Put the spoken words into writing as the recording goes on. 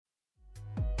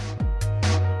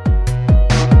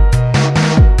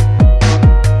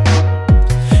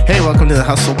to the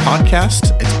Hustle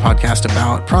Podcast. It's a podcast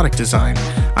about product design.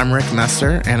 I'm Rick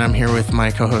Messer, and I'm here with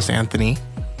my co-host, Anthony.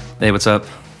 Hey, what's up?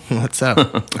 What's up?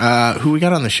 Who we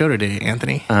got on the show today,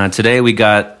 Anthony? Today we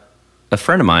got a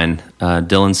friend of mine,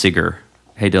 Dylan Seeger.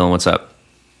 Hey, Dylan, what's up?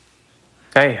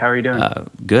 Hey, how are you doing?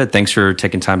 Good. Thanks for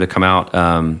taking time to come out.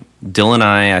 Dylan and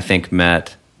I think,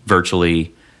 met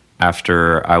virtually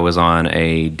after I was on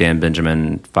a Dan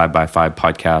Benjamin 5x5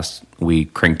 podcast. We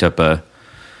cranked up a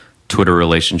Twitter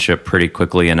relationship pretty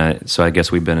quickly, and so I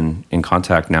guess we've been in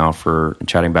contact now for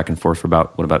chatting back and forth for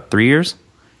about 3 years?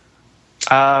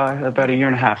 About a year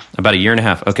and a half. About a year and a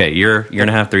half. Okay, year and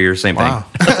a half, 3 years, same wow.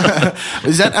 thing.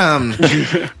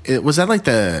 Was that like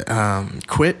the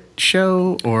Quit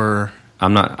show, or?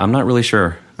 I'm not really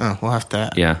sure. Oh, we'll have to.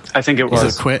 Yeah, I think it was.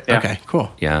 Was it Quit? Yeah. Okay, cool.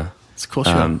 Yeah, it's a cool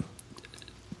show.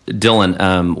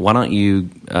 Dylan, why don't you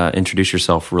introduce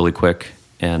yourself really quick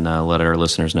and let our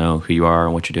listeners know who you are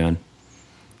and what you're doing?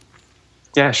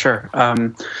 Yeah, sure.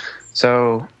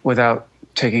 So without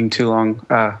taking too long,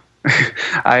 I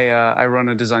run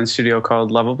a design studio called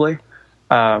Lovably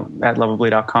at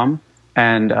lovably.com.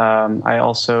 And I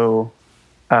also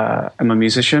am a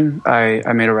musician.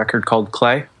 I made a record called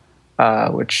Clay,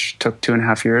 which took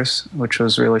 2.5 years, which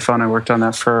was really fun. I worked on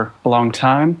that for a long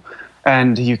time.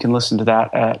 And you can listen to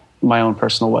that at my own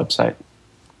personal website.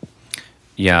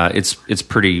 Yeah, it's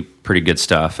pretty good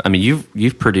stuff. I mean,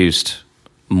 you've produced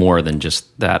more than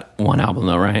just that one album,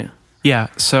 though, right? Yeah.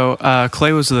 So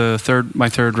Clay was my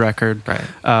third record. Right.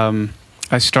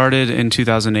 I started in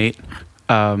 2008.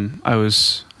 I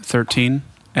was 13,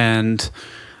 and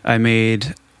I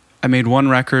made one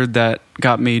record that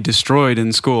got me destroyed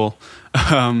in school,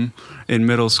 in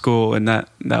middle school, and that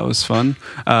was fun.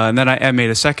 And then I made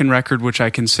a second record, which I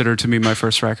consider to be my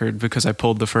first record because I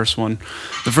pulled the first one.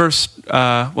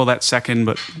 That second,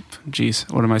 but geez,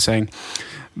 what am I saying?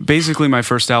 Basically, my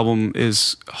first album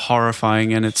is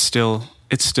horrifying, and it's still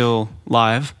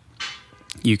live.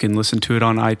 You can listen to it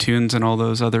on iTunes and all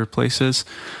those other places.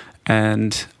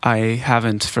 And I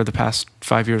haven't, for the past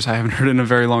 5 years, I haven't heard it in a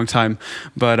very long time.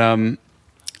 But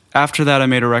after that, I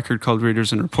made a record called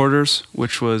Readers and Reporters,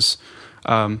 which was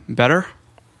better.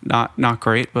 Not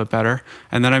great, but better.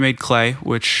 And then I made Clay,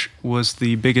 which was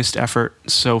the biggest effort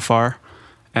so far.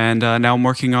 And now I'm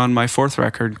working on my fourth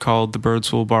record called The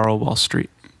Birds Will Borrow Wall Street.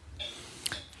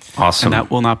 Awesome. And that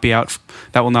will not be out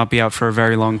for a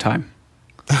very long time.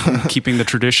 keeping with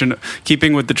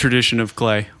the tradition of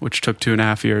Clay, which took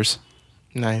 2.5 years.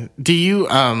 Nice. Do you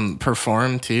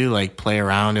perform too, like play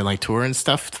around and like tour and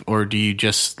stuff, or do you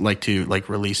just like to like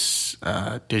release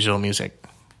digital music?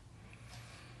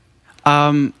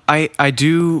 I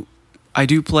do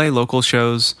play local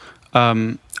shows.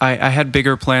 I had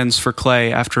bigger plans for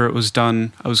Clay after it was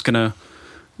done. I was gonna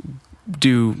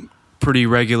do pretty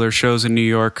regular shows in New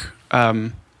York.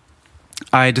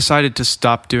 I decided to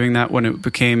stop doing that when it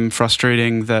became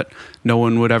frustrating that no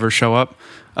one would ever show up.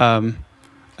 I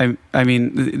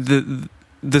mean,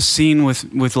 the scene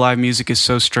with live music is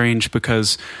so strange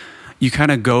because you kind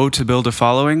of go to build a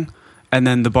following, and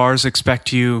then the bars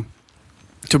expect you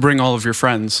to bring all of your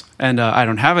friends, and I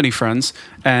don't have any friends,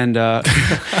 and and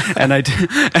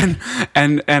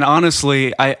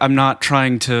honestly, I'm not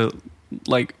trying to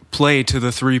like play to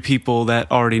the 3 people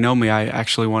that already know me. I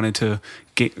actually wanted to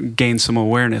gain some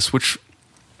awareness, which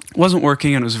wasn't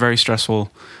working, and it was very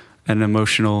stressful and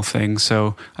emotional thing.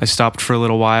 So I stopped for a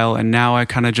little while, and now I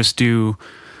kind of just do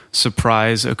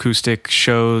surprise acoustic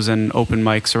shows and open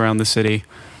mics around the city.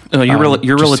 Oh,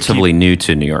 you're relatively new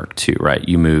to New York too, right?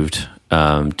 You moved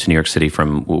to New York City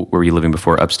from, where were you living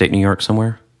before? Upstate New York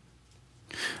somewhere?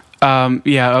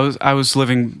 Yeah, I was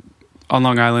living on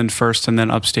Long Island first, and then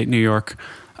upstate New York.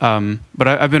 But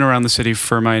I've been around the city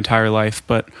for my entire life,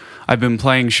 but I've been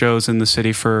playing shows in the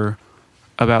city for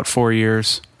about 4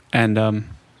 years, and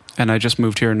I just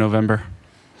moved here in November,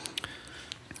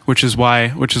 which is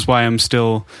why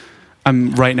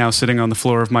I'm right now sitting on the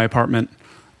floor of my apartment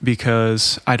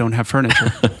because I don't have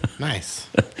furniture. Nice.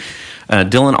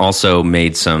 Dylan also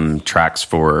made some tracks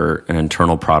for an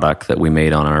internal product that we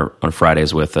made on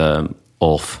Fridays with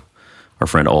Ulf, our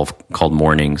friend Ulf, called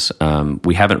Mornings.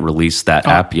 We haven't released that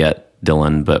app yet,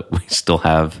 Dylan, but we still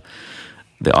have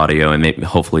the audio, and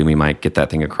hopefully we might get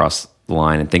that thing across the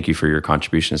line. And thank you for your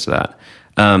contributions to that.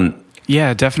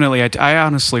 Yeah, definitely. I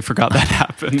honestly forgot that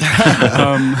happened.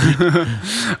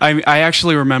 I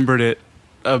actually remembered it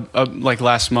like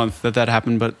last month that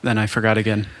happened, but then I forgot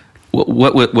again.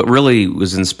 What really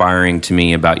was inspiring to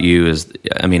me about you is,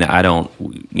 I mean, I don't,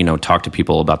 talk to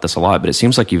people about this a lot, but it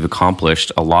seems like you've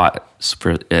accomplished a lot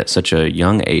at such a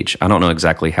young age. I don't know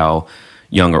exactly how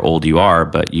young or old you are,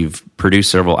 but you've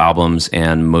produced several albums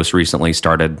and most recently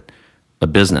started a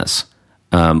business.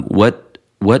 What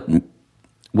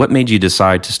made you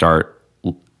decide to start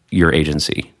your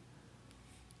agency?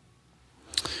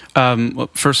 Well,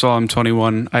 first of all, I'm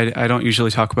 21. I don't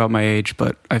usually talk about my age,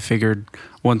 but I figured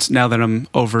now that I'm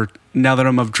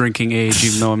of drinking age,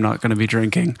 even though I'm not going to be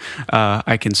drinking,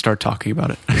 I can start talking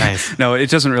about it. Nice. No, it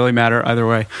doesn't really matter either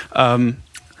way.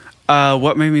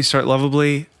 What made me start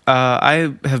Lovably?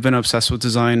 I have been obsessed with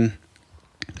design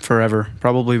forever,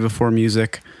 probably before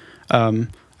music.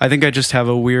 I think I just have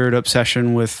a weird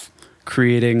obsession with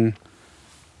creating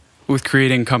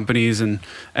companies and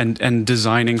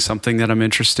designing something that I'm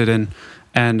interested in,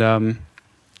 and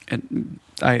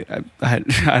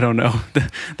I don't know.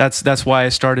 That's why I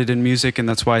started in music, and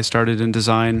that's why I started in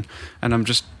design, and I'm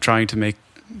just trying to make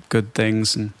good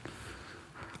things, and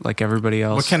like everybody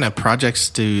else. What kind of projects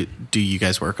do you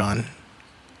guys work on?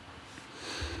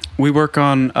 We work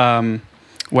on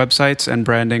websites and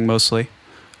branding mostly.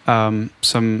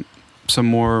 Some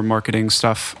more marketing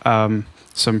stuff,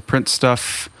 some print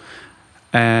stuff.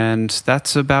 And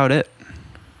that's about it.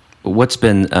 What's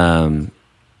been the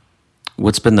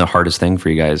hardest thing for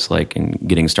you guys, like in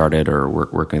getting started or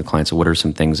working with clients? So what are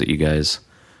some things that you guys?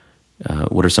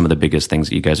 What are some of the biggest things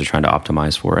that you guys are trying to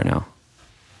optimize for right now?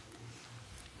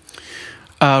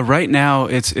 Right now,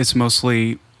 it's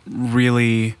mostly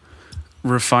really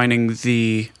refining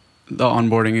the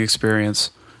onboarding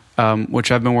experience,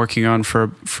 which I've been working on for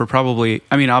probably,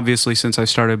 I mean, obviously since I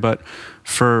started, but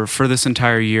for this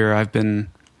entire year, I've been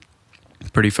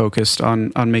pretty focused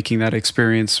on making that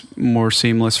experience more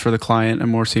seamless for the client and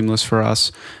more seamless for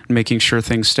us, and making sure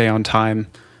things stay on time.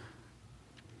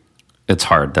 It's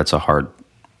hard. It's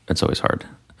always hard.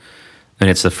 And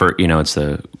it's a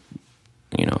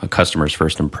customer's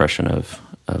first impression of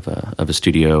a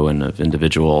studio and of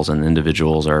individuals, and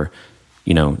individuals are,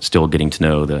 still getting to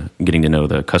know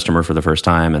the customer for the first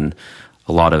time, and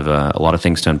a lot of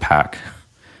things to unpack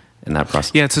in that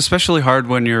process. Yeah, it's especially hard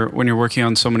when you're working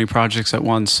on so many projects at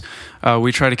once.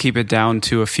 We try to keep it down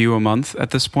to a few a month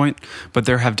at this point, but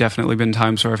there have definitely been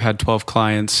times where I've had 12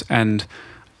 clients, and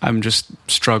I'm just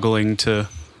struggling to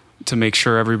make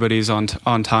sure everybody's on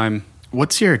time.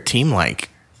 What's your team like?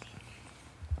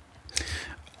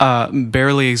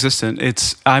 Barely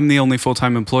existent. I'm the only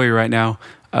full-time employee right now.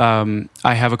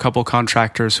 I have a couple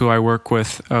contractors who I work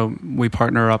with. We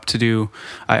partner up to do.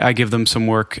 I give them some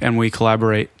work and we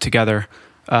collaborate together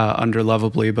under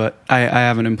Lovably. But I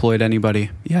haven't employed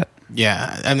anybody yet.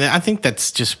 Yeah, I mean, I think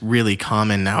that's just really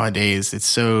common nowadays. It's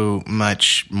so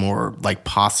much more like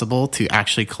possible to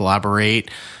actually collaborate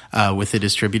with a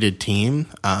distributed team,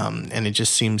 and it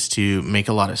just seems to make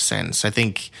a lot of sense. I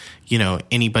think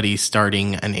anybody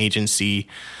starting an agency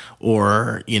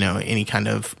or any kind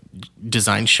of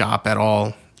design shop at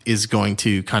all is going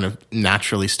to kind of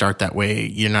naturally start that way.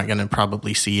 You're not going to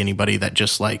probably see anybody that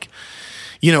just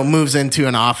moves into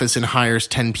an office and hires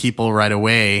 10 people right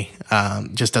away.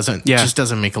 Just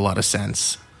doesn't make a lot of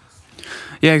sense.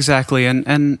 Yeah, exactly.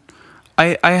 And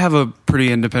I have a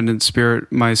pretty independent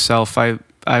spirit myself.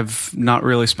 I've not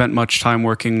really spent much time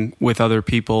working with other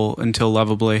people until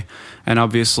Lovably, and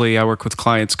obviously I work with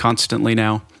clients constantly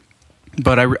now.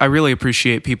 But I really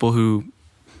appreciate people who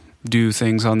do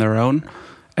things on their own,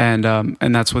 and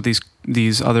that's what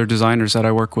these other designers that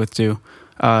I work with do.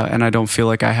 And I don't feel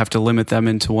like I have to limit them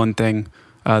into one thing.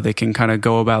 They can kind of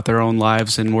go about their own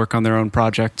lives and work on their own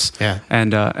projects. Yeah.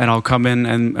 And I'll come in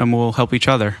and we'll help each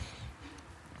other.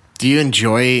 Do you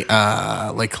enjoy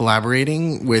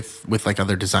collaborating with like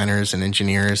other designers and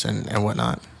engineers and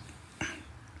whatnot?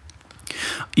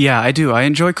 Yeah, I do. I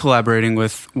enjoy collaborating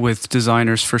with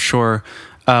designers for sure.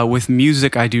 With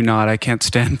music, I do not. I can't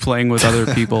stand playing with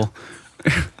other people.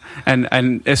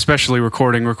 And especially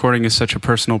recording. Recording is such a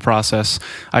personal process.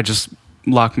 I just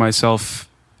lock myself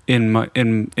in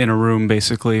a room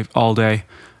basically all day.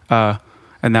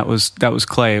 And that was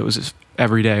Clay. It was just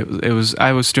every day.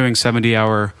 I was doing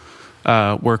 70-hour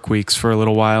work weeks for a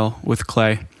little while with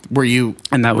Clay. Were you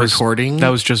recording? That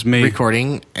was just me.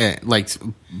 Recording, like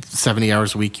 70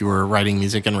 hours a week you were writing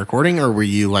music and recording, or were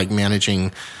you like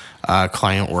managing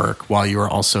client work while you were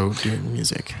also doing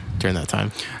music during that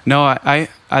time? No, I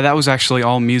that was actually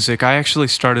all music. I actually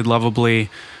started Lovably.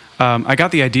 I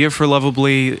got the idea for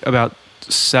Lovably about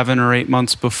 7 or 8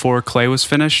 months before Clay was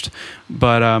finished,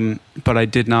 but I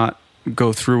did not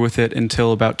go through with it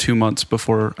until about 2 months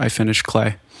before I finished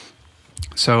Clay.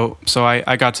 So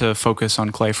I got to focus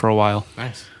on Clay for a while.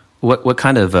 Nice. What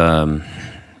kind of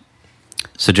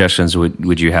suggestions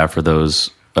would you have for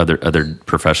those other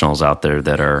professionals out there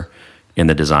that are in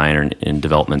the design or in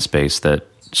development space that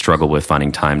struggle with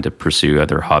finding time to pursue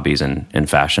other hobbies and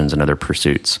fashions and other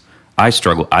pursuits. I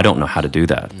struggle. I don't know how to do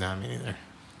that. No, me neither.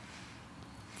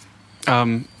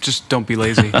 Just don't be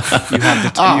lazy. You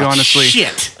have the you honestly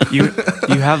shit. you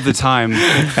have the time,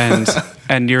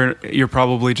 and you're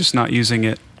probably just not using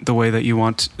it the way that you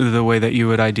want, the way that you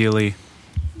would ideally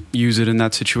use it in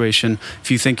that situation.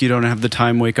 If you think you don't have the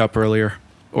time, wake up earlier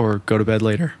or go to bed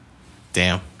later.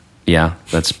 Damn. Yeah,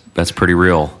 that's pretty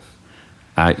real.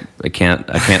 I can't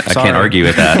argue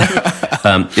with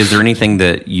that. Is there anything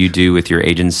that you do with your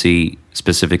agency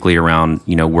specifically around,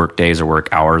 work days or work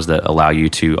hours that allow you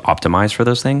to optimize for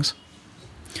those things?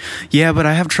 Yeah, but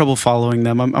I have trouble following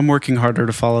them. I'm working harder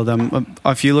to follow them.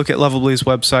 If you look at Lovably's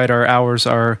website, our hours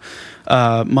are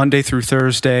Monday through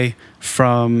Thursday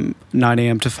from 9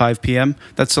 a.m. to 5 p.m.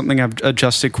 That's something I've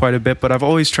adjusted quite a bit, but I've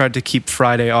always tried to keep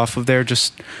Friday off of there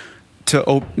just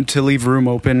to leave room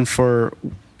open for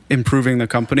improving the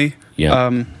company.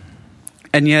 Yeah.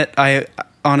 And yet,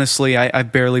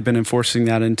 I've barely been enforcing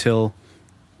that until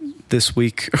this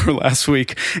week or last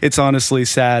week. It's honestly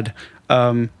sad.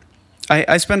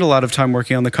 I spend a lot of time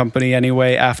working on the company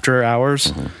anyway after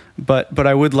hours, but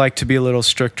I would like to be a little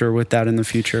stricter with that in the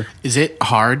future. Is it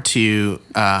hard to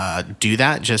do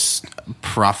that just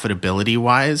profitability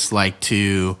wise? Like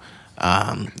to,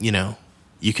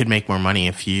 you could make more money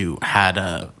if you had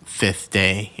a fifth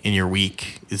day in your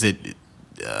week. Is it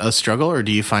a struggle, or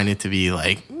do you find it to be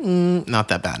like not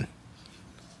that bad?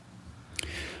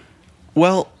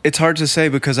 Well, it's hard to say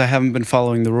because I haven't been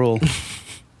following the rule.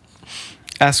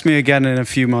 Ask me again in a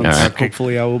few months. Right.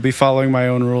 Hopefully, I will be following my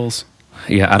own rules.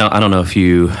 Yeah, I don't know if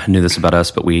you knew this about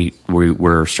us, but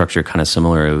we're structured kind of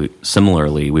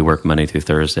similarly. We work Monday through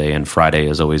Thursday, and Friday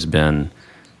has always been,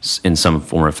 in some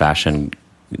form or fashion,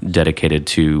 dedicated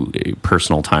to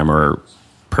personal time or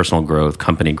personal growth,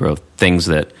 company growth, things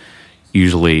that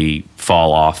usually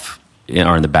fall off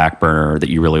are in the back burner that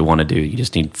you really want to do. You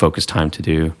just need focused time to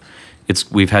do.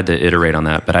 We've had to iterate on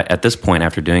that, but at this point,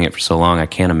 after doing it for so long, I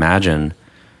can't imagine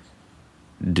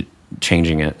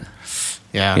changing it.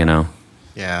 Yeah.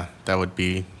 Yeah, that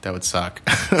would suck.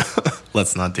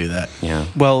 Let's not do that. Yeah.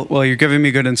 Well, you're giving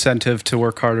me good incentive to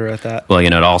work harder at that. Well,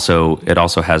 it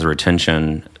also has a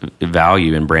retention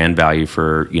value and brand value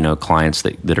for, clients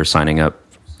that are signing up,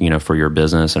 for your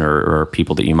business or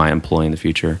people that you might employ in the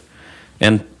future.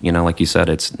 And, like you said,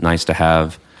 it's nice to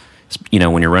have,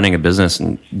 when you're running a business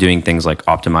and doing things like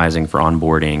optimizing for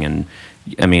onboarding, and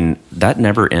I mean, that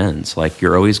never ends. Like,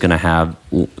 you're always going to have,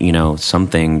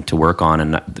 something to work on.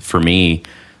 And for me,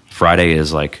 Friday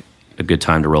is like a good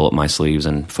time to roll up my sleeves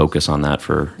and focus on that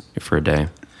for a day.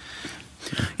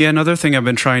 Yeah, another thing I've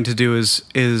been trying to do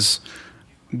is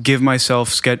give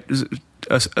myself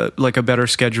a better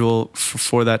schedule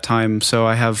for that time. So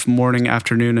I have morning,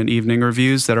 afternoon, and evening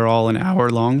reviews that are all an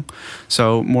hour long.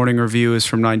 So morning review is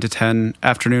from 9 to 10.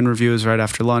 Afternoon review is right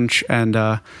after lunch, and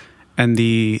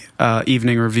the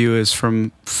evening review is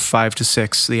from 5 to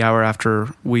 6, the hour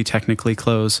after we technically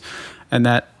close. And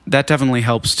that definitely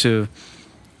helps to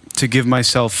give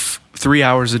myself 3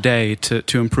 hours a day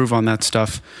to improve on that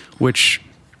stuff, which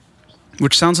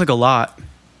sounds like a lot,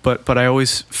 but I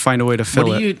always find a way to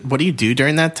fill it. What do you do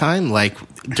during that time? Like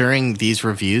during these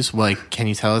reviews, can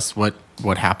you tell us what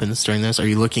happens during this? Are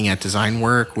you looking at design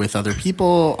work with other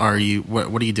people?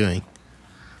 What are you doing?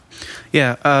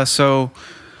 Yeah, so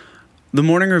the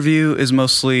morning review is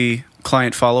mostly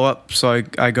client follow-up, so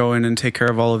I go in and take care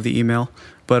of all of the email.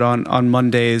 But on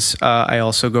Mondays, I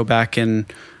also go back and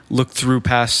look through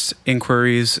past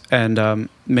inquiries and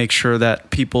make sure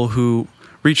that people who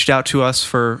reached out to us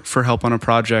for help on a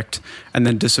project and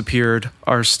then disappeared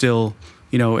are still,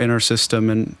 in our system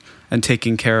and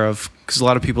taken care of, because a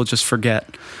lot of people just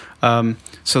forget.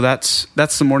 So that's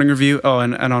the morning review. Oh,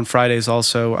 and on Fridays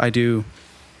also I do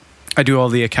all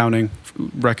the accounting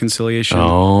reconciliation.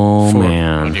 Oh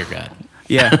man. Oh dear God.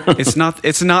 Yeah, it's not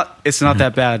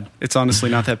that bad. It's honestly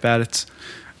not that bad.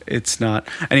 It's not.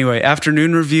 Anyway,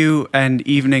 afternoon review and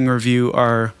evening review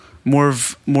are more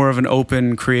of an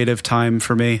open creative time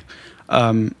for me,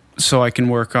 so I can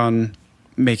work on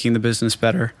making the business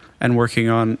better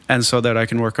and so that I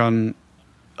can work on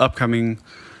upcoming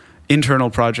internal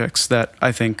projects that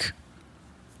I think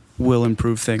will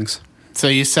improve things. So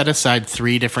you set aside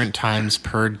 3 different times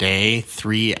per day,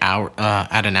 3 hour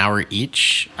at an hour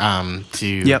each,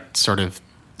 to sort of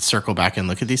circle back and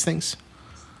look at these things.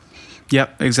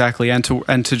 Yep, exactly, and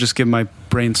to just give my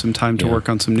brain some time to work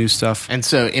on some new stuff. And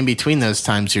so in between those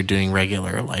times, you're doing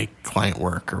regular client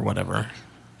work or whatever.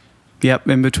 Yep,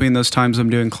 in between those times, I'm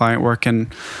doing client work,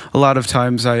 and a lot of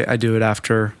times I do it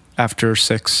after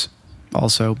 6,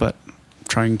 also. But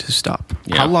trying to stop.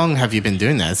 Yeah. How long have you been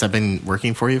doing that? Has that been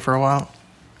working for you for a while?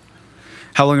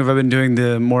 How long have I been doing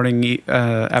the morning,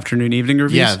 afternoon, evening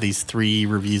reviews? Yeah, these 3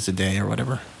 reviews a day or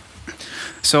whatever.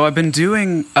 So I've been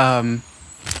doing the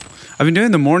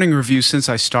morning reviews since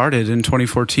I started in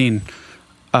 2014.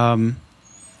 I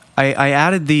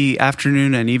added the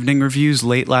afternoon and evening reviews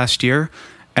late last year,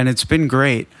 and it's been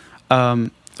great.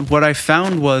 What I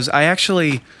found was I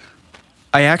actually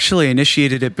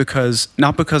initiated it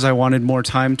not because I wanted more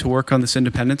time to work on this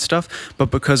independent stuff,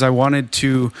 but because I wanted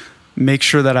to make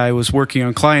sure that I was working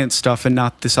on client stuff and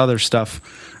not this other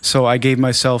stuff. So I gave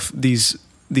myself these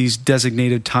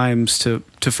designated times to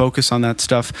focus on that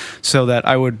stuff so that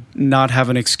I would not have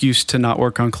an excuse to not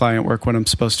work on client work when I'm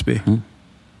supposed to be. Mm-hmm.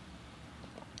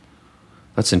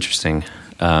 That's interesting.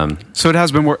 So it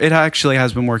has been. It actually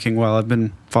has been working well. I've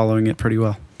been following it pretty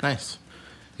well. Nice.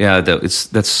 Yeah,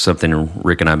 that's something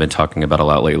Rick and I have been talking about a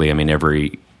lot lately. I mean,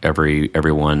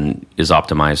 everyone is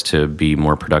optimized to be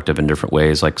more productive in different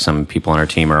ways. Like some people on our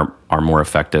team are more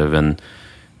effective in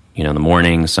the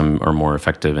morning. Some are more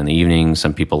effective in the evening.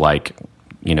 Some people like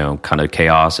kind of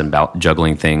chaos and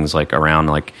juggling things like around.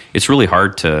 Like it's really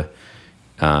hard to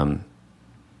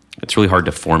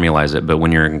formalize it. But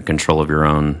when you're in control of your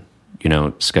own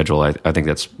schedule, I think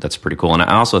that's pretty cool. And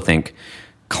I also think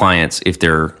clients, if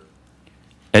they're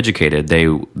educated,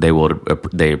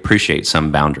 they appreciate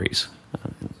some boundaries.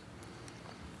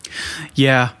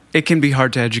 Yeah, it can be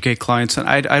hard to educate clients, and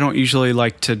I don't usually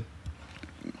like to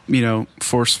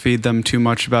force feed them too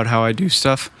much about how I do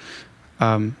stuff.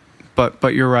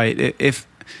 But you're right.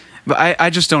 But I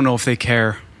just don't know if they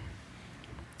care.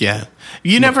 Yeah,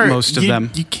 most of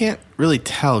them. You can't really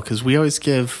tell because we always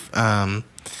give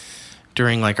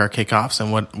during like our kickoffs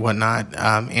and whatnot.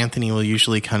 Anthony will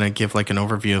usually kind of give like an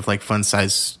overview of like Fun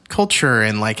Size culture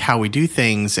and like how we do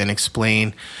things and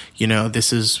explain.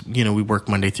 This is we work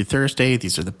Monday through Thursday.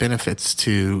 These are the benefits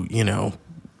to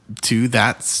to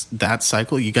that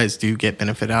cycle. You guys do get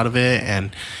benefit out of it,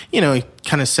 and he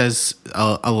kind of says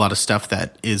a lot of stuff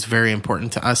that is very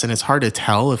important to us, and it's hard to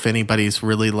tell if anybody's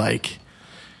really like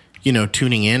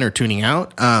tuning in or tuning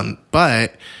out.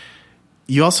 But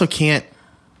you also can't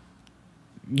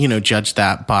judge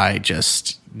that by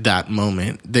just that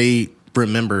moment. They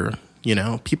remember,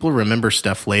 people remember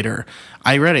stuff later.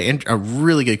 I read a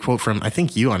really good quote from, I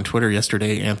think you on Twitter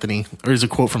yesterday, Anthony, or there's a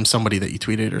quote from somebody that you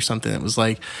tweeted or something that was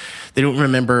like, they don't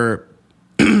remember,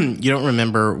 you don't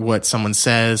remember what someone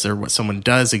says or what someone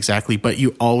does exactly, but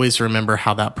you always remember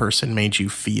how that person made you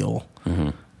feel.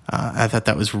 Mm-hmm. I thought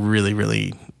that was really,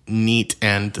 really neat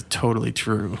and totally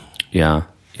true. Yeah.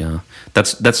 Yeah.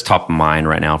 That's top of mind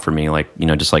right now for me. Like,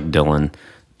 just like Dylan,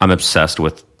 I'm obsessed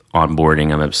with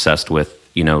onboarding. I'm obsessed with,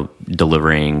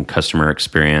 delivering customer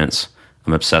experience.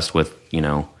 I'm obsessed with,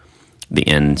 the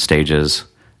end stages.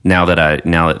 Now that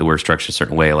we're structured a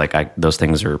certain way, like those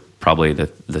things are probably the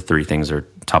 3 things are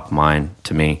top of mind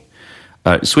to me.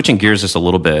 Switching gears just a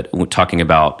little bit, talking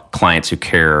about clients who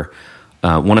care.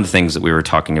 One of the things that we were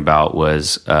talking about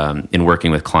was in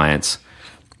working with clients,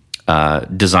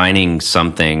 designing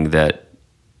something that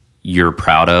you're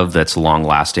proud of that's long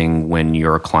lasting when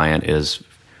your client is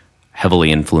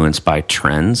heavily influenced by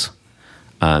trends.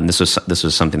 This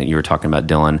was something that you were talking about,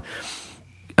 Dylan.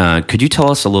 Could you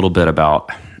tell us a little bit about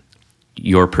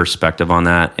your perspective on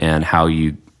that and how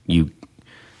you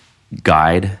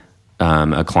guide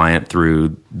a client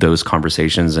through those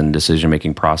conversations and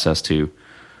decision-making process to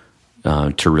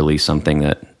release something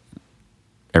that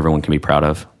everyone can be proud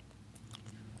of?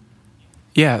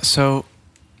 Yeah, so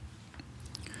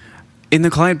in the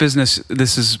client business,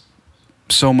 this is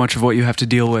so much of what you have to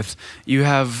deal with. You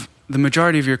have the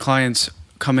majority of your clients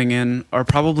coming in are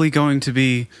probably going to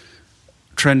be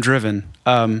trend-driven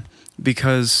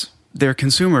because they're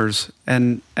consumers,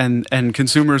 and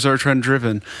consumers are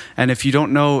trend-driven. And if you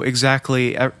don't know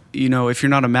exactly, if you're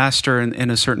not a master in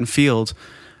a certain field,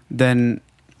 then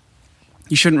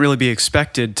you shouldn't really be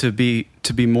expected to be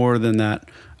more than that.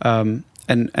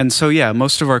 And so, yeah,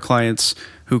 most of our clients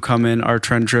who come in are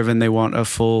trend driven. They want a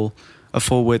full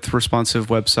width responsive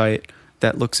website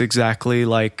that looks exactly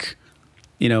like,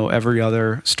 every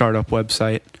other startup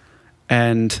website.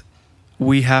 And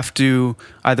we have to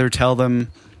either tell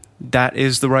them that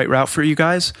is the right route for you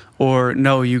guys, or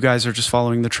no, you guys are just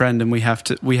following the trend and we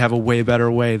have a way better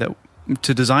way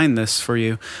to design this for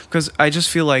you. Because I just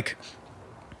feel like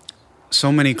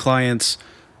so many clients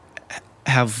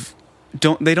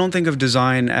don't think of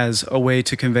design as a way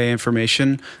to convey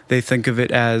information. They think of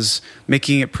it as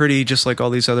making it pretty, just like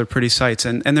all these other pretty sites.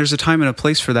 And there's a time and a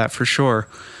place for that for sure.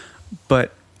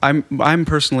 But I'm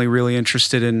personally really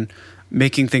interested in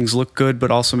making things look good,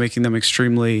 but also making them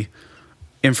extremely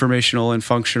informational and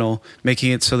functional,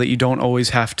 making it so that you don't always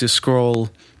have to scroll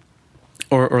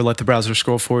or let the browser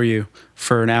scroll for you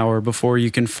for an hour before you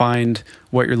can find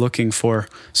what you're looking for.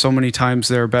 So many times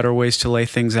there are better ways to lay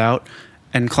things out,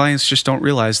 and clients just don't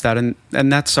realize that. And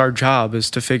that's our job, is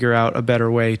to figure out a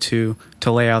better way to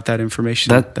lay out that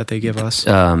information that they give us.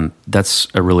 That's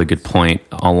a really good point.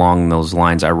 Along those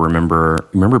lines, I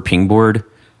remember Pingboard,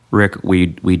 Rick. We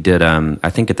did. I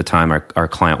think at the time our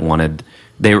client wanted.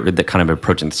 They were kind of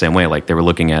approaching the same way. Like, they were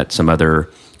looking at some other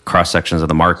cross sections of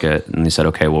the market, and they said,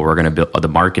 okay, well, we're going to build the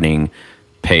marketing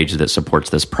page that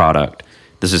supports this product.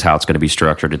 This is how it's going to be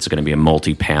structured. It's going to be a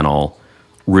multi-panel,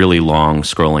 really long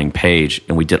scrolling page.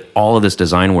 And we did all of this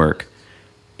design work,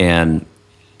 and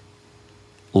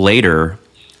later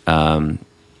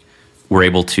we're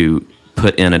able to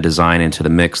put in a design into the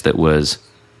mix that was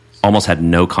almost had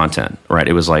no content, right?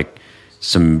 It was like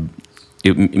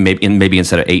maybe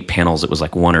instead of 8 panels, it was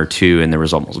like 1 or 2, and there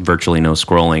was almost virtually no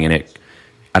scrolling. And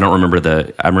I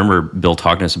remember Bill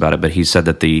talking to us about it, but he said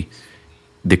that the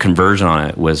conversion on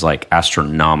it was like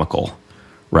astronomical,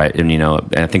 right? And,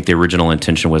 I think the original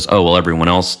intention was, oh, well, everyone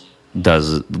else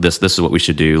does this. This is what we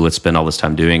should do. Let's spend all this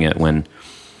time doing it, when,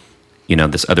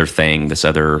 this other,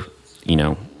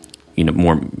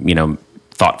 more,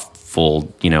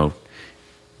 thoughtful,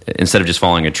 instead of just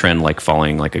following a trend, like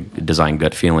following like a design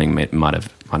gut feeling, might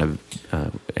have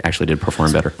actually did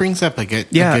perform better. Brings up a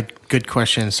good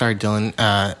question. Sorry,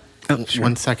 Dylan. Sure.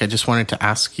 1 sec. I just wanted to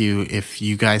ask you if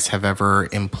you guys have ever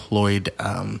employed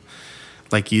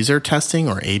like user testing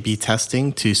or A/B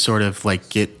testing to sort of like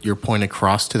get your point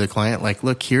across to the client. Like,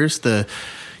 look, here's the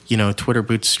Twitter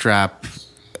Bootstrap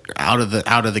out of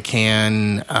the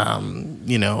can,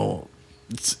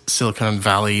 Silicon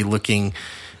Valley looking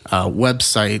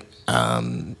website,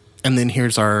 and then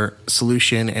here's our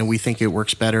solution, and we think it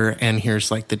works better, and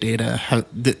here's like the data.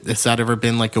 Has that ever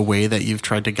been like a way that you've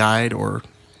tried to guide? Or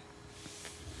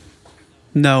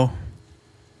no.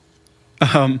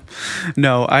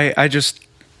 No, I just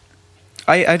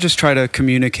try to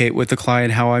communicate with the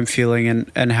client how I'm feeling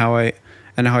and how I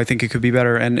think it could be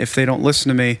better. And if they don't listen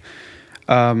to me,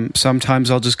 sometimes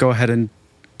I'll just go ahead and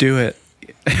do it.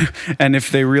 And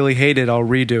if they really hate it, I'll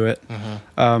redo it.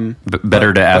 Mm-hmm. But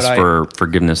better to ask for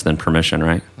forgiveness than permission,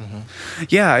 right? Mm-hmm.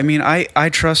 Yeah, I mean, I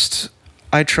trust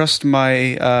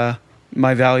my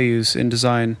my values in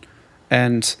design,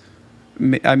 and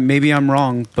maybe I'm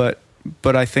wrong, but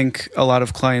I think a lot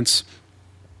of clients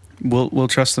will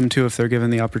trust them too if they're given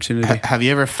the opportunity. Have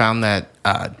you ever found that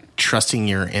trusting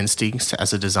your instincts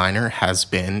as a designer has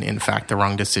been, in fact, the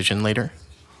wrong decision later?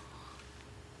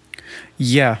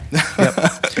 Yeah.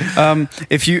 Yep.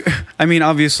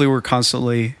 Obviously we're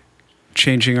constantly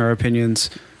changing our opinions.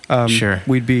 Sure.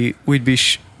 We'd be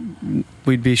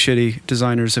shitty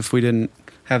designers if we didn't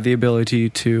have the ability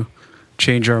to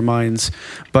change our minds.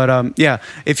 But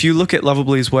if you look at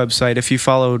Lovably's website, if you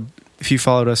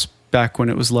followed us back when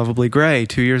it was Lovably Gray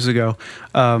 2 years ago,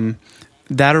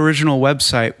 that original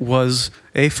website was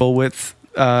a full width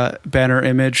banner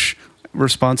image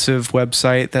responsive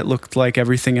website that looked like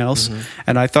everything else. Mm-hmm.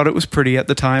 And I thought it was pretty at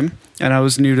the time. And I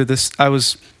was new to this. I'd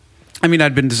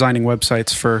been designing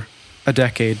websites for a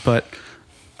decade, but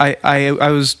it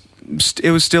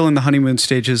was still in the honeymoon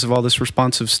stages of all this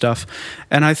responsive stuff.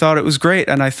 And I thought it was great.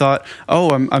 And I thought,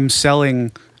 I'm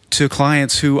selling to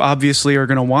clients who obviously are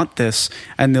going to want this,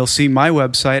 and they'll see my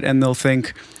website and they'll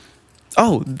think,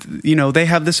 they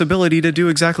have this ability to do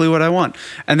exactly what I want.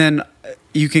 And then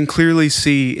you can clearly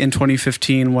see in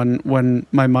 2015 when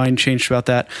my mind changed about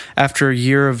that. After a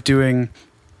year of doing,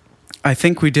 I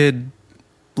think we did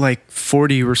like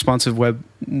 40 responsive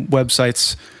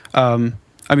websites.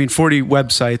 40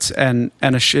 websites, and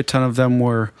a shit ton of them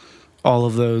were all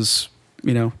of those,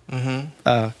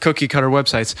 cookie cutter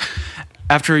websites.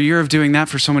 After a year of doing that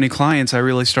for so many clients, I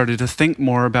really started to think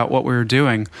more about what we were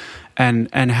doing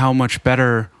and how much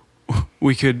better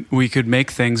we could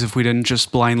make things if we didn't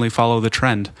just blindly follow the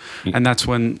trend. And that's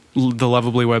when the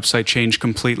Lovably website changed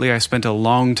completely. I spent a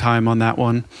long time on that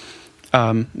one,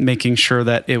 making sure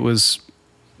that it was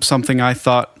something I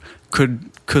thought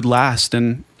could last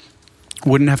and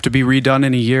wouldn't have to be redone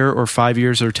in a year or 5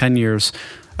 years or 10 years,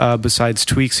 besides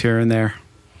tweaks here and there.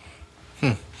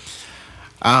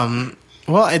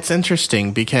 Well, it's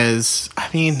interesting because,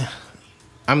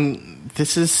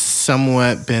 this has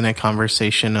somewhat been a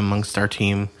conversation amongst our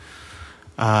team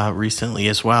recently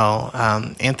as well.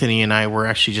 Anthony and I were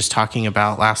actually just talking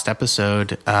about last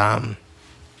episode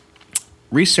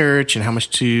research and how much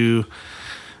to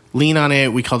lean on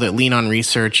it. We called it lean on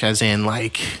research, as in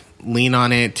like lean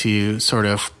on it to sort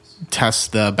of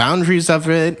test the boundaries of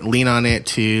it, lean on it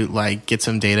to like get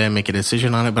some data and make a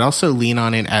decision on it, but also lean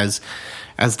on it as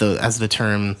the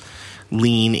term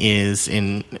lean is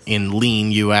in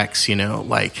lean UX,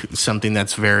 like something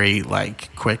that's very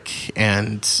like quick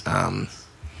and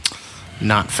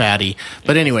not fatty.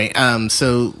 But anyway,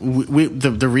 so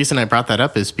the reason I brought that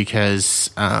up is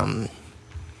because I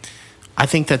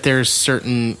think that there's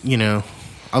certain,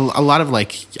 a lot of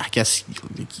like, I guess,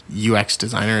 UX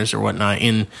designers or whatnot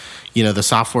in, the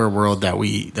software world that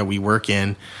we work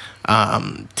in,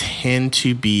 tend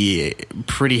to be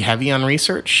pretty heavy on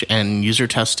research and user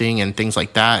testing and things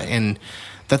like that. And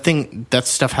that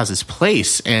stuff has its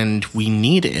place and we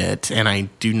need it. And I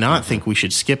do not think we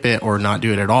should skip it or not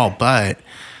do it at all. But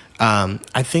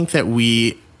I think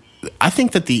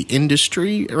that the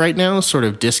industry right now sort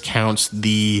of discounts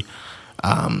the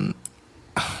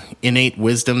innate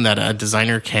wisdom that a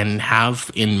designer can have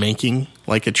in making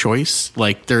like a choice.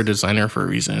 Like they're a designer for a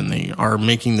reason and they are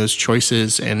making those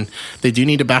choices and they do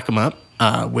need to back them up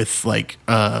with like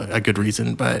a good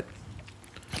reason. But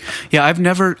yeah, I've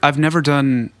never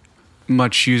done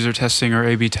much user testing or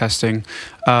A/B testing.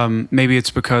 Maybe it's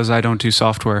because I don't do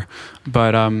software,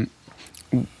 but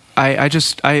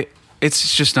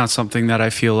it's just not something that I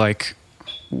feel like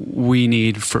we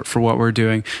need for what we're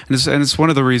doing. And it's one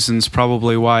of the reasons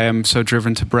probably why I'm so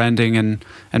driven to branding and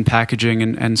packaging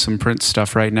and some print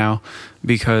stuff right now,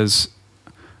 because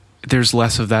there's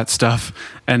less of that stuff.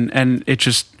 And it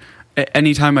just,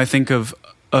 anytime I think of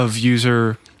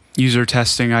user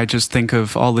testing, I just think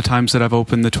of all the times that I've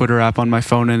opened the Twitter app on my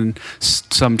phone and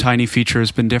some tiny feature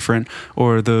has been different,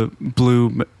 or the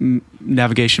blue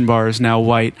navigation bar is now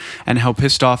white, and how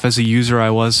pissed off as a user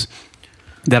I was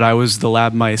that I was the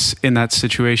lab mice in that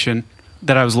situation,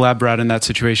 that I was lab rat in that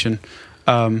situation.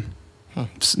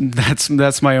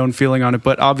 That's my own feeling on it.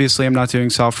 But obviously I'm not doing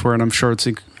software, and I'm sure it's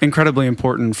incredibly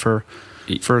important for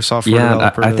a software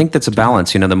developer. I think that's a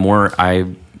balance. The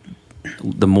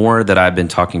more that I've been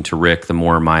talking to Rick, the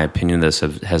more my opinion of this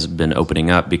has been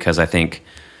opening up, because I think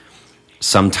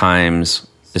sometimes,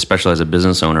 especially as a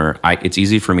business owner, it's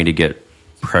easy for me to get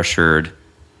pressured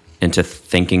into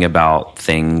thinking about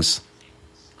things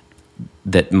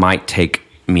that might take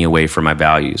me away from my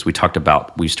values. We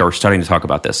starting to talk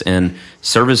about this, and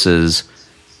services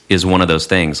is one of those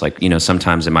things. Like,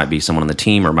 sometimes it might be someone on the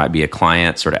team or it might be a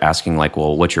client sort of asking like,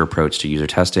 well, what's your approach to user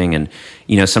testing? And,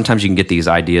 sometimes you can get these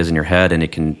ideas in your head and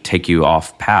it can take you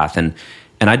off path. And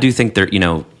I do think there,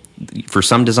 for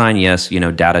some design, yes,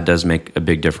 data does make a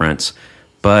big difference,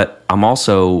 but I'm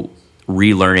also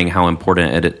relearning how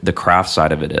important the craft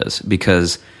side of it is,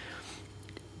 because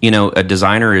a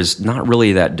designer is not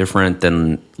really that different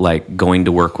than like going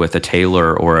to work with a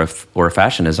tailor or a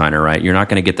fashion designer, right? You're not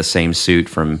going to get the same suit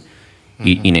from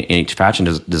each fashion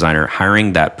designer.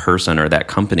 Hiring that person or that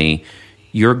company,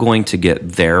 you're going to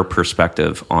get their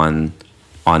perspective on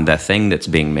that thing that's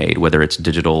being made, whether it's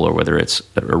digital or whether it's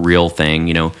a real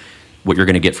thing. What you're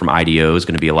going to get from IDO is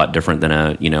going to be a lot different than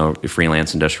a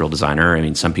freelance industrial designer. I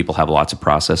mean, some people have lots of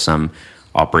process, some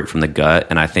operate from the gut,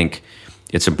 and I think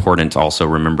it's important to also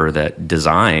remember that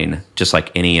design, just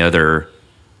like a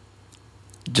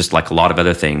lot of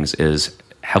other things, is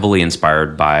heavily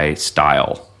inspired by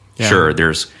style. Yeah. Sure,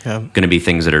 there's going to be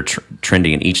things that are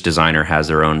trendy, and each designer has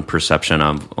their own perception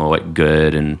of what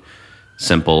good and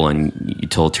simple and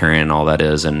utilitarian and all that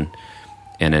is, and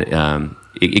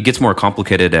it gets more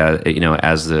complicated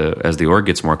as the org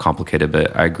gets more complicated.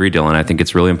 But I agree, Dylan. I think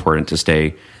it's really important to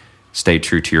stay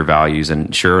true to your values,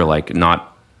 and sure, like not.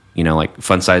 Like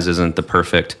font size isn't the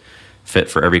perfect fit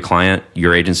for every client.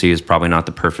 Your agency is probably not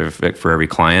the perfect fit for every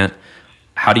client.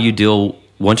 How do you deal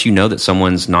once you know that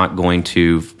someone's not going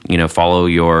to, follow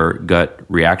your gut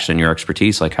reaction, your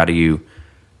expertise? Like, how do you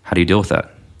deal with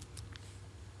that?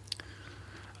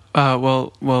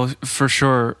 Well, for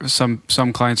sure, some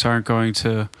clients aren't going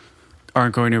to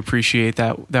appreciate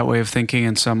that way of thinking,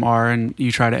 and some are, and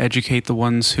you try to educate the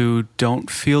ones who don't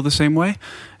feel the same way.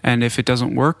 And if it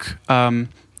doesn't work,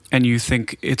 and you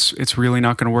think it's really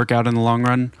not going to work out in the long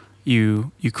run,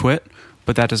 you quit.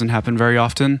 But that doesn't happen very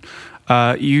often.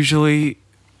 Usually,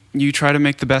 you try to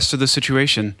make the best of the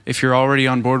situation. If you're already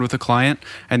on board with a client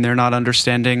and they're not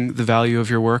understanding the value of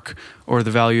your work or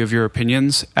the value of your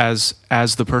opinions as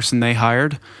the person they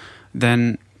hired,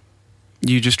 then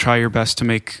you just try your best to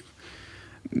make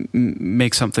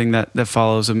something that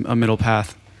follows a middle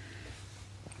path.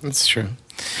 That's true.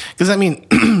 Because I mean,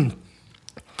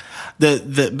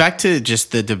 the back to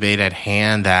just the debate at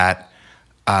hand, that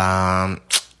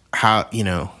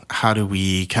how do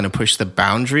we kind of push the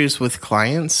boundaries with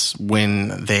clients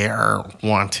when they are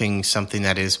wanting something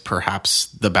that is perhaps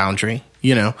the boundary,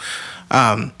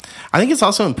 I think it's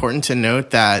also important to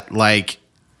note that, like,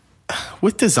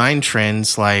 with design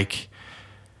trends, like,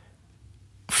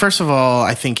 first of all,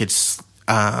 I think it's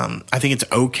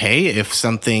okay if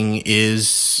something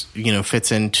is,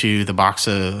 fits into the box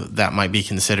of that might be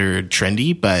considered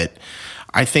trendy, but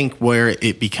I think where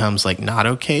it becomes like not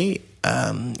okay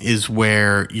is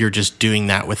where you're just doing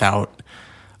that without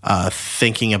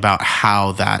thinking about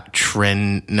how that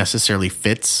trend necessarily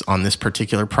fits on this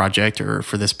particular project or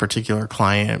for this particular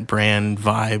client, brand,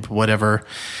 vibe, whatever.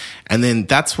 And then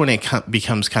that's when it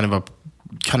becomes kind of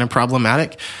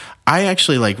problematic. I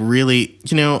actually like really,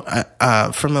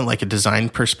 from a design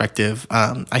perspective,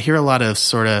 I hear a lot of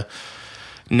sort of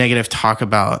negative talk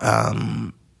about,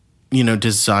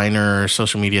 designer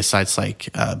social media sites like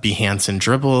Behance and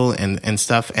Dribble and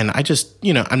stuff. And I just,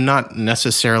 I'm not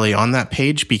necessarily on that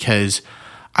page because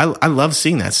I love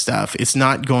seeing that stuff. It's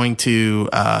not going to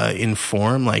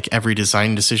inform like every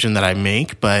design decision that I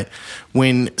make, but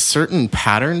when certain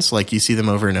patterns, like you see them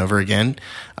over and over again,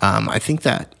 I think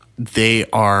that they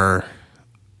are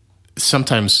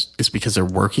sometimes it's because they're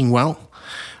working well.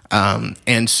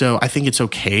 And so I think it's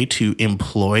okay to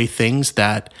employ things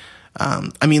that,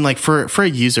 for a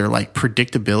user, like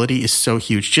predictability is so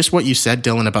huge. Just what you said,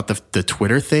 Dylan, about the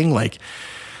Twitter thing, like,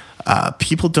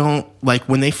 people don't like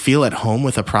when they feel at home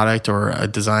with a product or a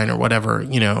design or whatever,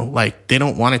 like they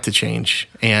don't want it to change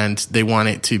and they want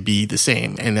it to be the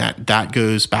same. And that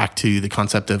goes back to the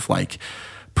concept of like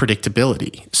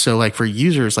predictability. So like for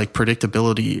users, like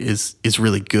predictability is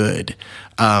really good.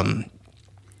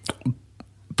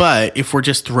 But if we're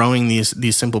just throwing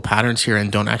these simple patterns here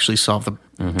and don't actually solve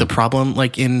the problem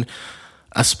like in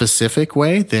a specific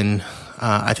way, then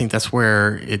I think that's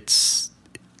where it's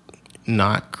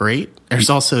not great. There's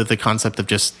also the concept of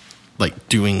just like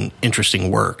doing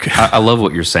interesting work. I love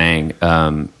what you're saying.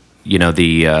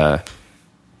 The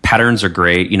patterns are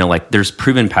great. Like there's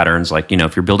proven patterns. Like,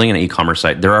 if you're building an e-commerce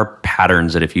site, there are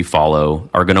patterns that if you follow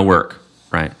are going to work,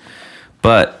 right?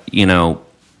 But,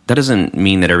 that doesn't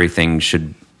mean that everything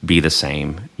should be the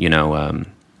same.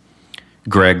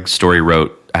 Greg Story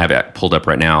I have it pulled up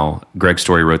right now. Greg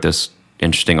Story wrote this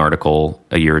interesting article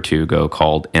a year or two ago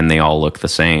called "And They All Look the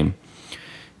Same."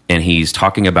 And he's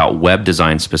talking about web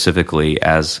design specifically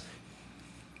as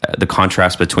the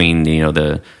contrast between,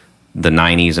 the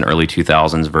 90s and early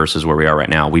 2000s versus where we are right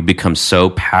now. We become so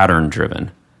pattern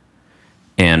driven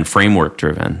and framework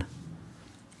driven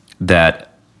that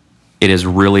it is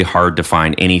really hard to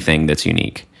find anything that's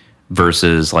unique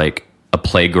versus like a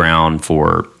playground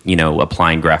for,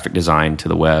 applying graphic design to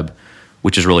the web,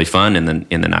 which is really fun in the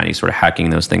 90s, sort of hacking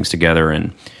those things together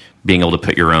and being able to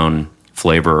put your own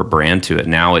flavor or brand to it.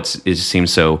 Now it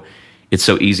seems it's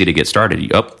so easy to get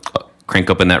started. Crank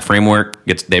open that framework.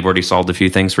 They've already solved a few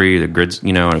things for you. The grids,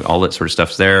 and all that sort of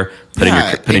stuff's there. Put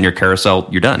in your carousel.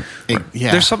 You're done.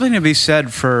 There's something to be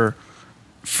said for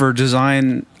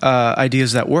design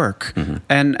ideas that work,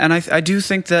 and I do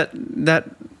think that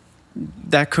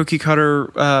cookie cutter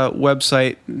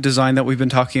website design that we've been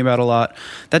talking about a lot,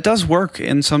 that does work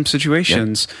in some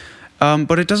situations. Yep.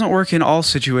 But it doesn't work in all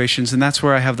situations, and that's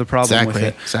where I have the problem with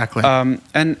it. Exactly.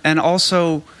 And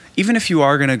also, even if you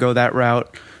are going to go that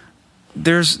route,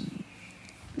 there's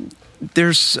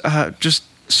just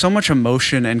so much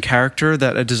emotion and character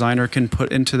that a designer can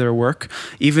put into their work,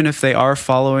 even if they are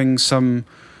following some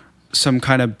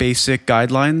kind of basic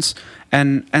guidelines.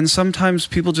 And sometimes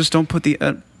people just don't put the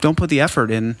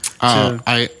effort in.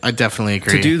 I definitely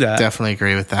agree to do that. Definitely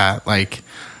agree with that. Like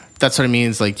that's what it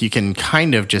means. Like you can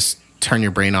kind of just turn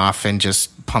your brain off and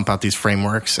just pump out these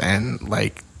frameworks and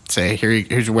like say,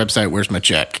 here's your website. Where's my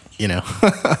check?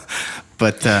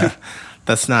 But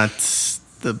that's not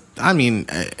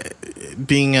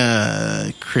being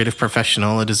a creative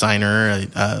professional, a designer,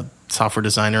 a software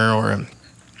designer, or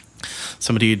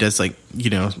somebody who does like,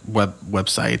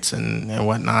 websites and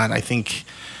whatnot. I think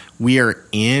we are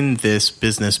in this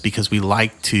business because we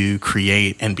like to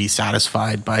create and be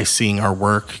satisfied by seeing our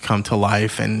work come to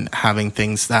life and having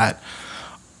things that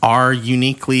are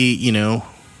uniquely, unique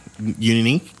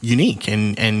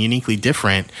and uniquely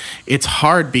different. It's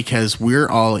hard because we're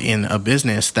all in a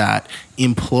business that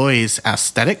employs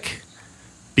aesthetic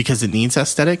because it needs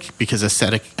aesthetic, because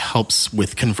aesthetic helps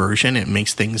with conversion. It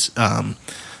makes things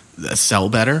sell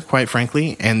better, quite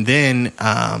frankly. And then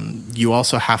you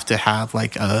also have to have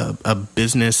like a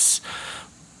business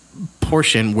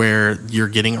portion where you're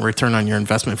getting a return on your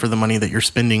investment for the money that you're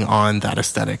spending on that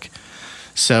aesthetic.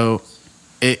 So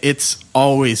it's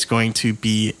always going to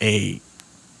be a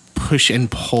push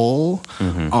and pull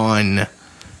on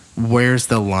where's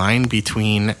the line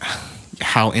between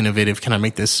how innovative can I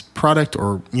make this product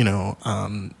or,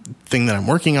 thing that I'm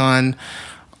working on,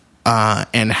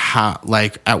 and how,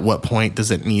 like, at what point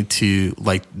does it need to,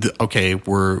 like,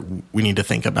 we need to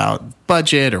think about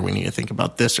budget, or we need to think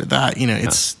about this or that.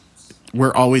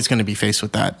 We're always going to be faced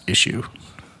with that issue.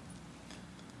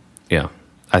 Yeah.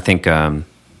 I think in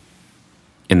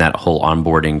that whole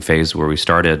onboarding phase where we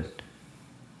started,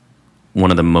 one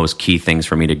of the most key things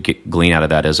for me to glean out of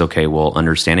that is,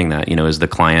 understanding that, is the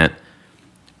client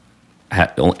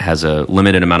has a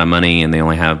limited amount of money and they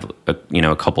only have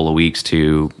a couple of weeks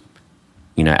to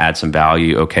add some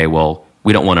value. Okay, well,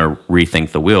 we don't want to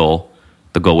rethink the wheel.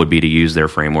 The goal would be to use their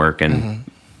framework and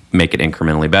make it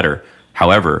incrementally better.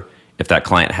 However, if that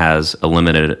client has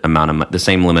the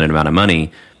same limited amount of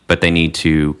money, but they need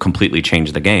to completely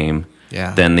change the game,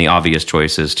 then the obvious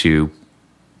choice is to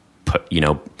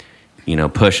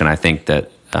push. And I think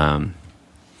that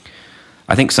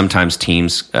sometimes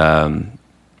teams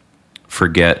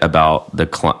forget about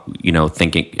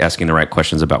asking the right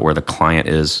questions about where the client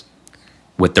is,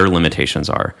 what their limitations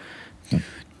are.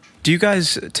 Do you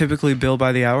guys typically bill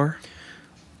by the hour?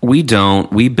 We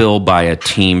don't. We bill by a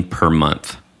team per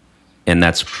month, and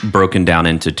that's broken down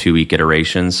into 2-week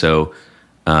iterations. So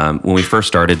when we first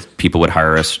started, people would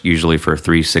hire us usually for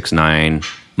 3, 6, 9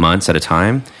 months at a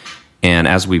time. And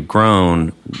as we've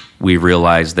grown, we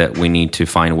realized that we need to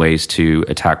find ways to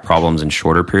attack problems in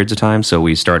shorter periods of time. So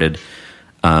we started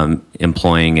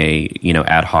employing a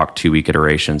ad hoc 2-week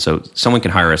iteration. So someone can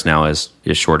hire us now as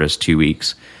short as 2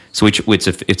 weeks. So it's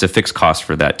a fixed cost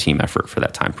for that team effort for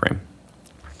that time frame.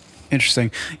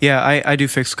 Interesting. Yeah, I do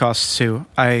fixed costs too.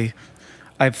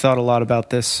 I've thought a lot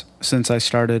about this since I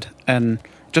started, and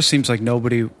it just seems like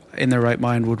nobody in their right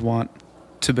mind would want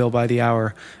to bill by the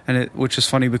hour, which is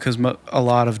funny because a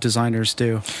lot of designers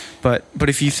do. But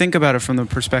if you think about it from the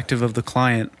perspective of the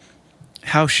client,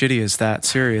 how shitty is that?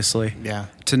 Seriously, yeah.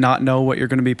 To not know what you're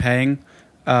going to be paying,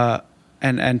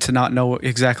 and to not know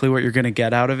exactly what you're going to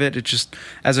get out of it. It just,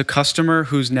 as a customer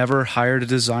who's never hired a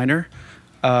designer,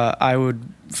 I would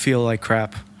feel like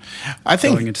crap. I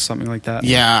think going into something like that.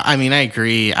 Yeah, I mean, I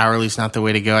agree. Hourly is not the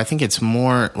way to go. I think it's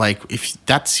more like, if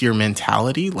that's your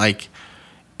mentality, like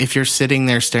if you're sitting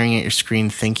there staring at your screen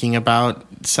thinking about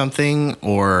something,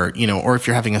 or if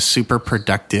you're having a super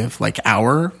productive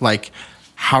hour,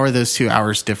 how are those 2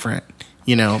 hours different? But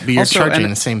you're also charging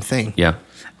the same thing. Yeah.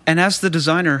 And as the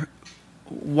designer,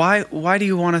 why do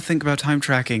you want to think about time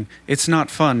tracking? It's not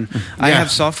fun. Yeah. I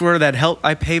have software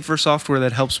I pay for software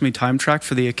that helps me time track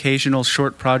for the occasional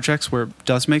short projects where it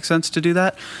does make sense to do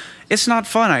that. It's not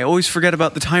fun. I always forget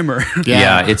about the timer.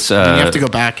 Yeah, it's you have to go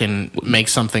back and make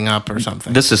something up or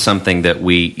something. This is something that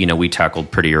we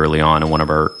tackled pretty early on in one of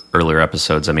our earlier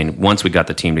episodes. I mean, once we got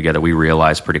the team together, we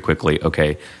realized pretty quickly,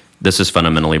 okay, this is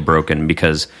fundamentally broken,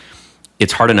 because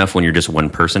it's hard enough when you're just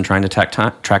one person trying to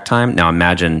track time. Now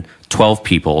imagine 12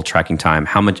 people tracking time.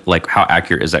 How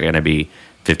accurate is that going to be?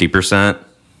 50%?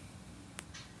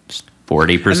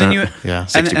 40%? Yeah.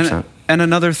 60%? And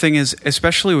another thing is,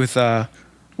 especially with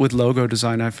logo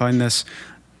design, I find this,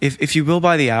 if you bill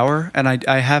by the hour, and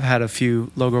I have had a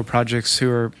few logo projects who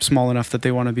are small enough that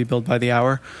they want to be billed by the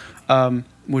hour,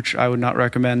 which I would not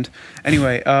recommend.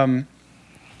 Anyway,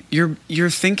 you're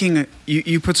thinking,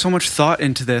 you put so much thought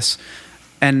into this,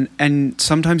 and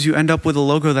sometimes you end up with a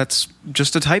logo that's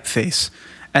just a typeface,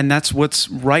 and that's what's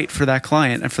right for that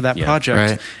client and for that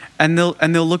project. Right. And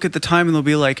they'll look at the time and they'll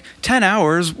be like, 10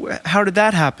 hours? How did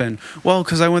that happen? Well,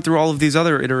 because I went through all of these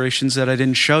other iterations that I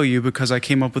didn't show you because I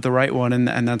came up with the right one,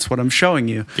 and that's what I'm showing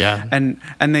you. Yeah. And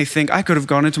they think I could have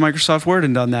gone into Microsoft Word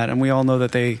and done that, and we all know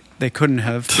that they couldn't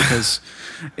have, because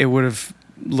it would have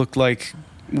looked like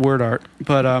word art.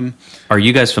 But are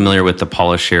you guys familiar with the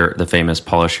famous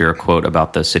Paula Scheer quote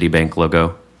about the Citibank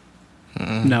logo?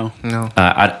 No.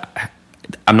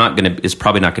 I'm not going to. It's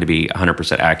probably not going to be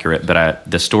 100% accurate, but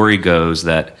the story goes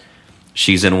that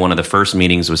she's in one of the first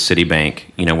meetings with Citibank.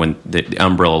 When the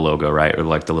umbrella logo, right, or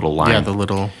like the little line. Yeah, the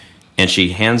little. And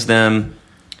she hands them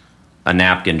a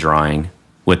napkin drawing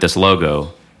with this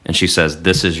logo, and she says,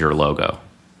 "This is your logo."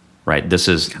 Right. This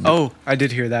is. Oh, I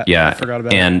did hear that. Yeah. I forgot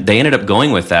about it. And they ended up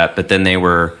going with that, but then they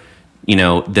were,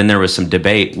 then there was some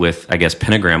debate with, I guess,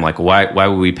 Pentagram, like, why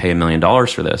would we pay $1 million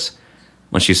for this?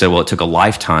 When she said, well, it took a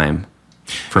lifetime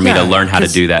for me to learn how to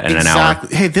do that in an hour.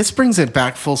 Hey, this brings it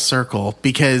back full circle,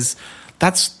 because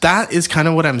that is kind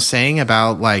of what I'm saying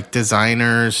about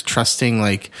designers trusting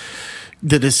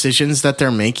the decisions that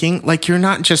they're making. You're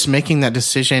not just making that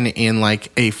decision in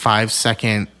a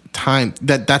 5-second time.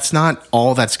 That's not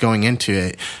all that's going into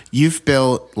it. You've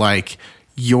built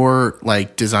your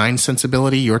like design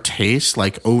sensibility, your taste,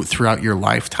 like throughout your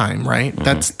lifetime, right?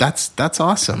 That's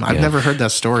awesome. I've never heard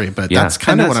that story, but that's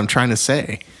kind of what I'm trying to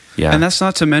say. Yeah. And that's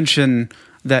not to mention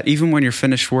that even when you're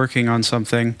finished working on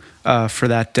something for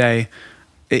that day,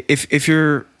 if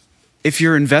you're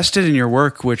invested in your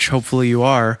work, which hopefully you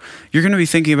are, you're going to be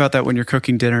thinking about that when you're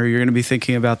cooking dinner. You're going to be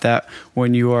thinking about that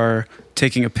when you are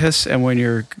taking a piss and when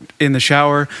you're in the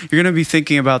shower. You're going to be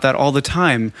thinking about that all the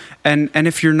time. And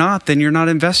if you're not, then you're not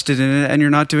invested in it and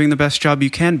you're not doing the best job you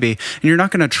can be. And you're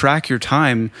not going to track your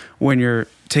time when you're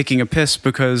taking a piss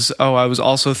because, I was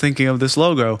also thinking of this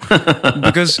logo.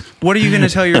 Because what are you going to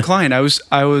tell your client? I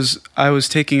was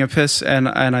taking a piss and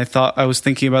I thought I was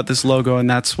thinking about this logo, and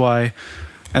that's why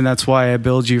I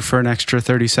billed you for an extra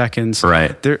 30 seconds.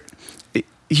 Right.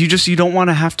 You don't want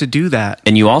to have to do that.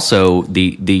 And you also,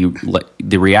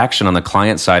 the reaction on the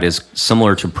client side is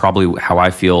similar to probably how I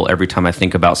feel every time I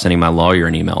think about sending my lawyer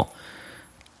an email.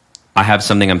 I have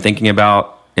something I'm thinking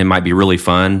about. It might be really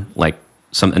fun, like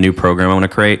a new program I want to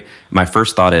create. My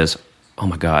first thought is, oh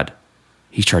my God,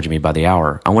 he's charging me by the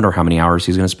hour. I wonder how many hours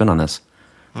he's going to spend on this.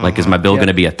 Like, is my bill going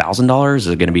to be $1,000? Is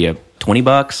it going to be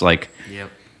 $20? Like,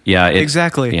 yeah,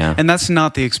 exactly. Yeah. And that's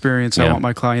not the experience I want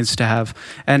my clients to have.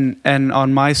 And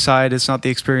on my side, it's not the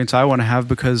experience I want to have,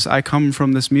 because I come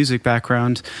from this music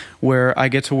background where I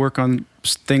get to work on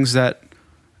things that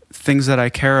I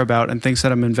care about and things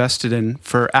that I'm invested in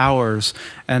for hours.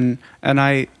 And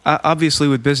I obviously,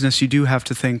 with business, you do have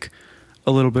to think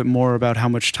a little bit more about how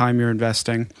much time you're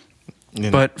investing.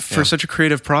 But for such a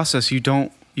creative process, you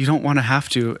don't want to have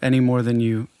to any more than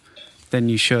you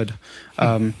should.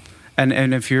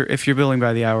 And if you're billing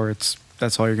by the hour,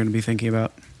 that's all you're going to be thinking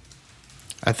about.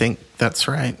 I think that's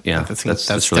right. Yeah, that's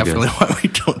really definitely why we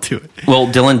don't do it. Well,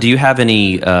 Dylan, do you have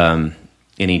any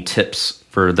tips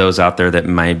for those out there that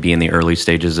might be in the early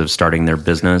stages of starting their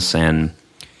business, and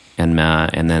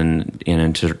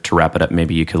then to wrap it up,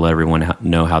 maybe you could let everyone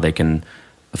know how they can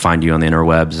find you on the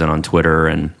interwebs and on Twitter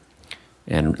and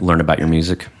learn about your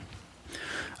music?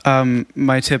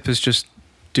 My tip is just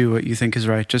do what you think is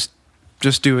right. Just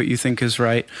do what you think is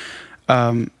right.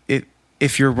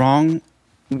 If you're wrong,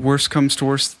 worst comes to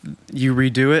worst, you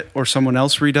redo it or someone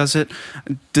else redoes it.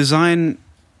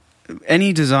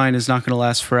 Any design is not going to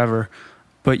last forever,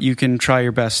 but you can try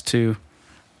your best to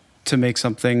make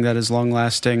something that is long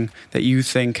lasting, that you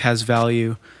think has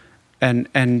value,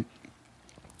 and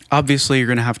obviously you're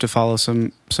going to have to follow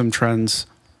some trends,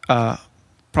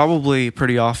 probably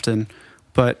pretty often,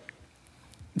 but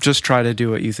just try to do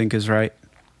what you think is right.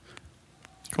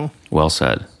 Cool. Well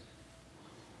said.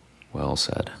 Well,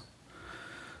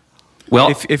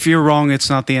 if you're wrong, it's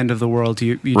not the end of the world.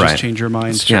 You just change your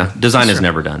mind. Yeah, design is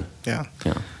never done. Yeah.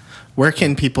 Where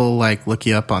can people look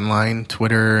you up online,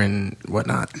 Twitter and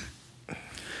whatnot?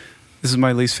 This is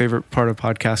my least favorite part of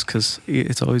podcasts because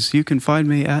it's always, you can find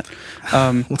me at...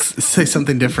 Let's say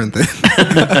something different then.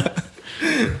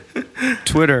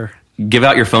 Twitter. Give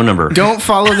out your phone number. Don't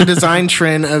follow the design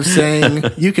trend of saying,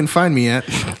 you can find me at...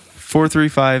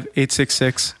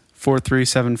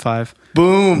 435-866-4375.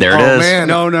 Boom. There it is. Man.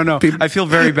 No. I feel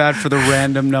very bad for the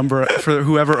random number, for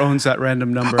whoever owns that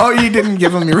random number. Oh, you didn't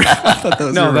give them your... I thought that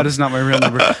was No, that is not my real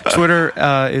number. Twitter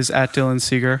is at Dylan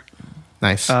Seeger.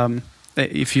 Nice.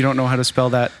 If you don't know how to spell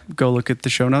that, go look at the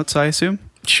show notes, I assume.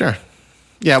 Sure.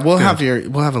 Yeah, we'll have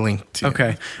a link to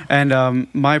Okay. And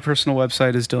my personal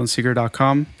website is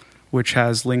dylanseeger.com, which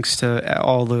has links to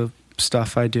all the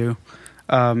stuff I do.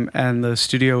 And the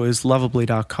studio is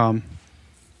lovably.com.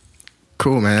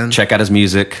 Cool, man. Check out his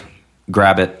music.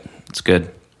 Grab it. It's good.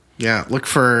 Yeah, look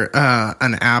for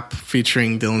an app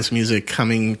featuring Dylan's music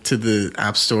coming to the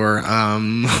App Store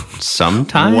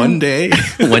sometime. One day.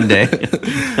 One day.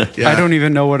 Yeah. I don't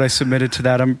even know what I submitted to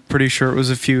that. I'm pretty sure it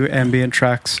was a few ambient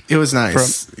tracks. It was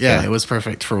nice. It was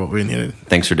perfect for what we needed.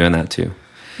 Thanks for doing that too.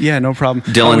 Yeah, no problem.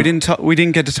 Dylan, we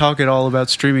didn't get to talk at all about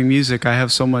streaming music. I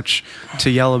have so much to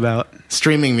yell about.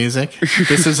 Streaming music.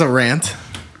 This is a rant.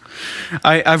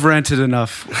 I've ranted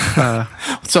enough.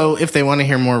 So if they want to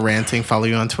hear more ranting, follow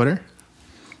you on Twitter?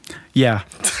 Yeah.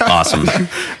 Awesome.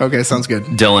 Okay, sounds good.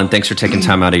 Dylan, thanks for taking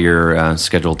time out of your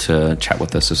schedule to chat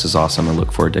with us. This is awesome. I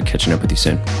look forward to catching up with you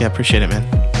soon. Yeah, appreciate it, man.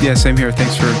 Yeah, same here.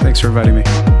 Thanks for inviting me.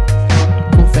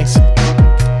 Cool, thanks.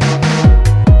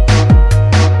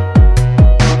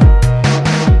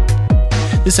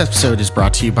 This episode is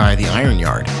brought to you by The Iron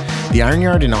Yard. The Iron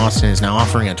Yard in Austin is now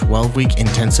offering a 12-week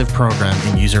intensive program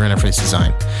in user interface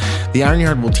design. The Iron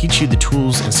Yard will teach you the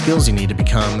tools and skills you need to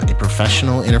become a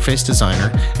professional interface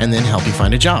designer and then help you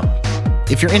find a job.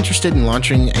 If you're interested in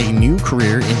launching a new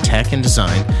career in tech and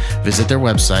design, visit their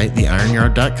website,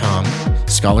 theironyard.com.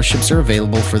 Scholarships are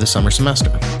available for the summer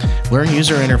semester. Learn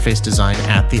user interface design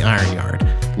at the Iron Yard.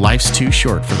 Life's too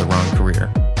short for the wrong career.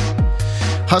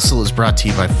 Hustle is brought to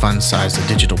you by FunSize, a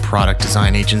digital product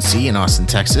design agency in Austin,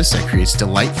 Texas that creates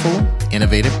delightful,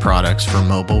 innovative products for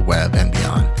mobile, web, and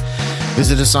beyond.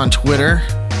 Visit us on Twitter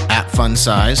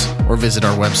 @FunSize or visit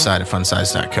our website at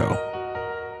funsize.co.